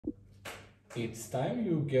It's time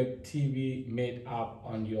you get TiviMate app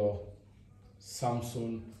on your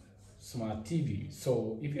Samsung smart TV.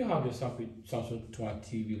 So if you have your Samsung smart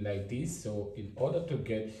TV like this, so in order to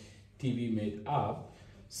get TiviMate app,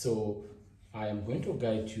 so I am going to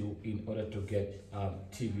guide you in order to get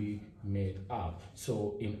TiviMate app.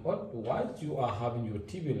 So while you are having your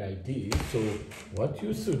TV like this, so what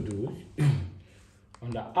you should do on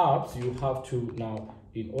the apps you have to now,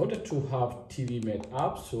 in order to have TiviMate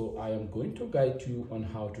app, so I am going to guide you on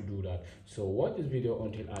how to do that. So watch this video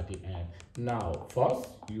until at the end. Now first,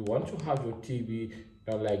 you want to have your TV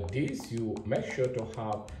like this. You make sure to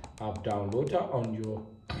have app downloader on your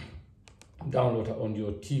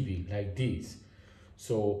TV like this.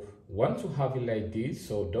 So once you have it like this,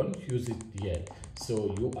 so don't use it yet.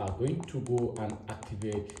 So you are going to go and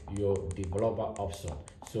activate your developer option.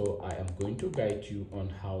 So I am going to guide you on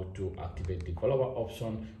how to activate developer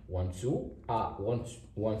option. Once you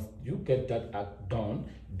get that done,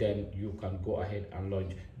 then you can go ahead and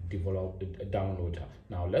launch downloader.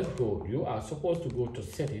 Now let's go. You are supposed to go to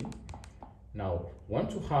setting. Now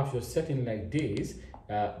once you have your setting like this,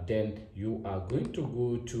 then you are going to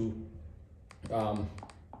go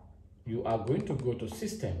to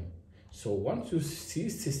system. So once you see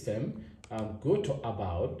system, go to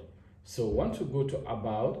about. So once you go to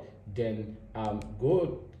about, then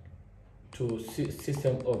go to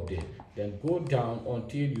system update, then go down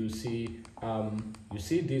until you see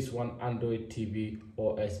this one, Android TV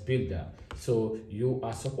OS builder. So you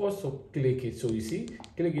are supposed to click it. So you see,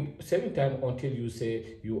 click it 7 times until you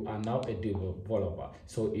say you are now a developer.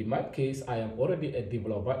 So in my case, I am already a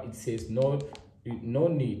developer. It says no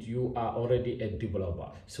need, you are already a developer.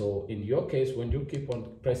 So in your case, when you keep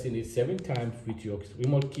on pressing it 7 times with your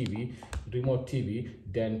remote TV,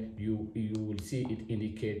 then you will see it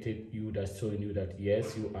indicated showing you that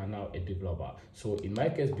yes, you are now a developer. So in my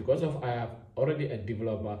case, because of I have already a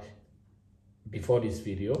developer before this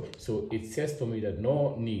video, so it says to me that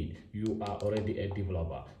no need, you are already a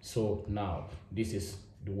developer. So now this is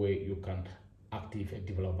the way you can activate a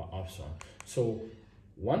developer option. So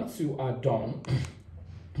once you are done,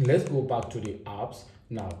 let's go back to the apps.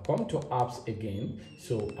 Now come to apps again.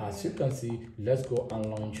 So as you can see, let's go and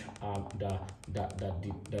launch the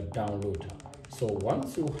downloader. So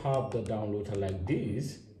once you have the downloader like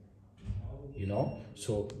this,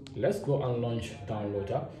 so let's go and launch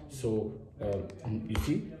downloader. So you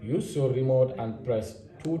see, use your remote and press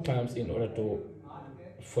 2 times in order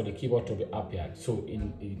for the keyboard to be appeared. So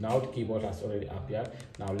now the keyboard has already appeared.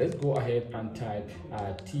 Now let's go ahead and type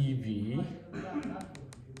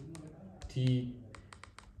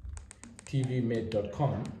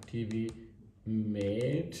tvmate.com,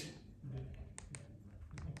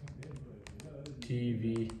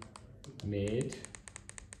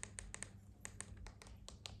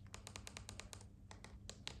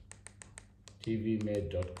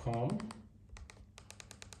 tvmate.com.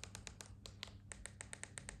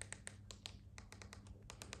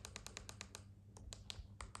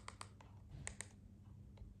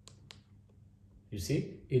 You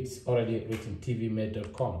see, it's already written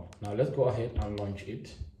tvmate.com. Now let's go ahead and launch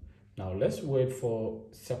it. Now let's wait for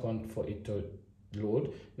a second for it to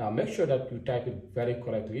load. Now make sure that you type it very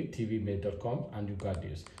correctly, tvmate.com, and you got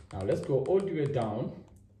this. Now let's go all the way down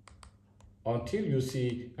until you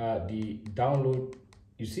see the download.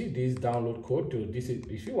 You see this download code. This is,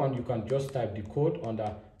 if you want, you can just type the code on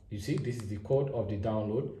the. You see, this is the code of the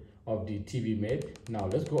download of the TiviMate. Now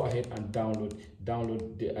let's go ahead and download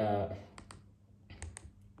the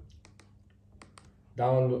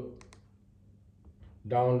download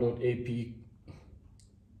APK,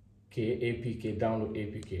 download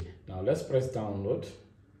APK. Now let's press download.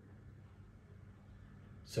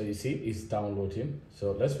 So you see, it's downloading.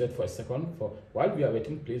 So let's wait for a second. While we are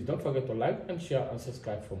waiting, please don't forget to like and share and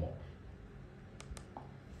subscribe for more.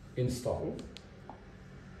 Install.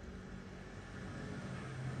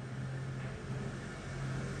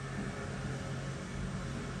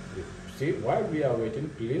 See, while we are waiting,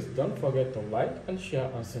 please don't forget to like and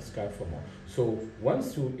share and subscribe for more. So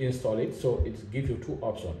once you install it, so it gives you 2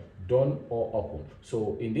 options, done or open.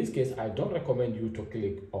 So in this case, I don't recommend you to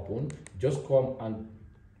click open. Just come and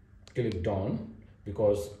click done,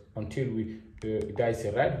 because until there is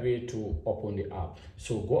a right way to open the app.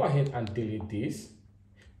 So go ahead and delete this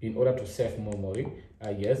in order to save memory.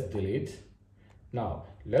 Yes, delete. Now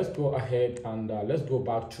let's go ahead and let's go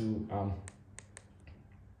back to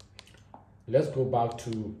the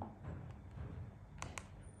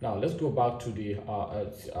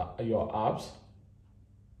your apps.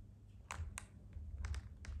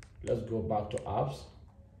 Let's go back to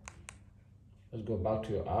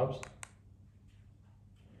your apps.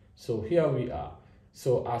 So here we are.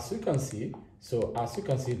 So as you can see,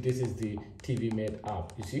 this is the TiviMate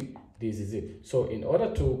app. You see, this is it. So in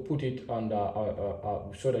order to put it on the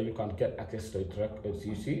so that you can get access to it,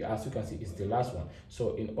 you see, as you can see, it's the last one.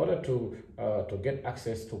 So in order to get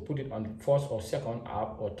access, to put it on first or second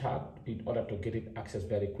app or third, in order to get it access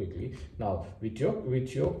very quickly. Now with your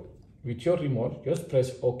remote, just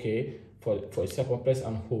press OK for a second, press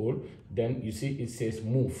and hold. Then you see it says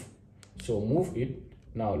move. So move it.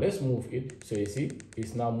 Now let's move it. So you see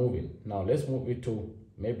it's now moving. Now let's move it to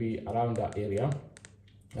maybe around that area,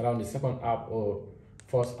 around the second app or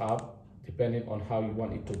first app, depending on how you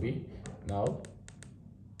want it to be. Now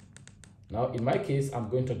in my case, I'm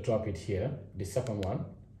going to drop it here, the second one.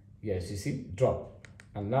 Yes, you see, drop.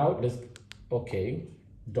 And now let's, okay,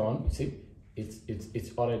 done. You see,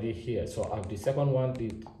 it's already here. So the second one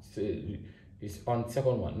is on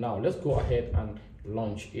second one. Now let's go ahead and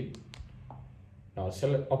launch it. Now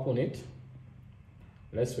select, open it.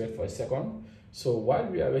 Let's wait for a second. So while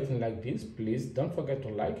we are waiting like this, please don't forget to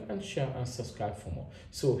like and share and subscribe for more.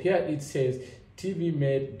 So here it says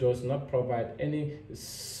TiviMate does not provide any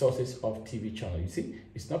sources of TV channel. You see,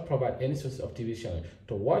 it's not provide any sources of TV channel.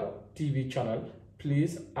 To watch TV channel,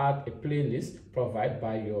 please add a playlist provided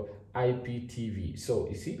by your IPTV. So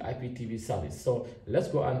you see, IPTV service. So let's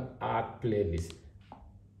go and add playlist.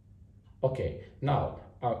 Okay, now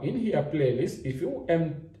in here playlist, if you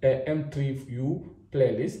M3U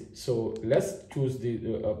playlist, so let's choose the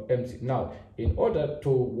MC. Now in order to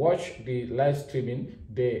watch the live streaming,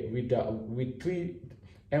 with 3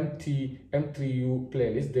 M3U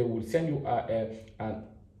playlist, they will send you an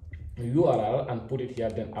URL and put it here.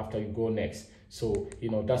 Then after you go next, so you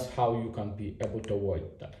know that's how you can be able to watch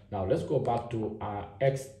that. Now let's go back to our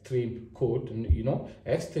Extreme code. You know,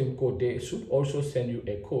 Extreme code, they should also send you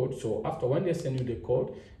a code. So after, when they send you the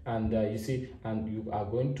code, and you see, and you are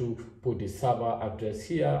going to put the server address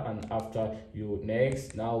here, and after you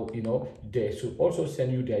next, now you know they should also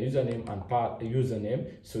send you their username and username.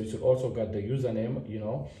 So you should also get the username, you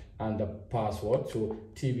know, and the password. So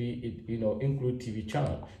TV, it, you know, include TV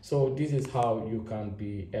channel. So this is how you can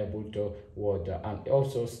be able to watch, and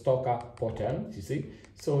also stalker portal. You see,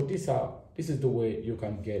 so this is the way you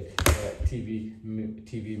can get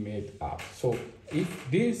TiviMate app. So if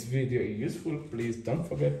this video is useful, please don't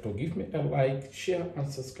forget to give me a like, share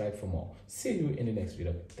and subscribe for more. See you in the next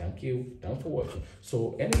video. Thank you. Thanks for watching.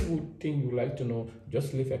 So any good thing you like to know,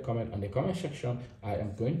 just leave a comment on the comment section. I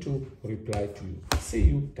am going to reply to you. See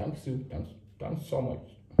you. Thanks so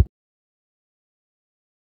much.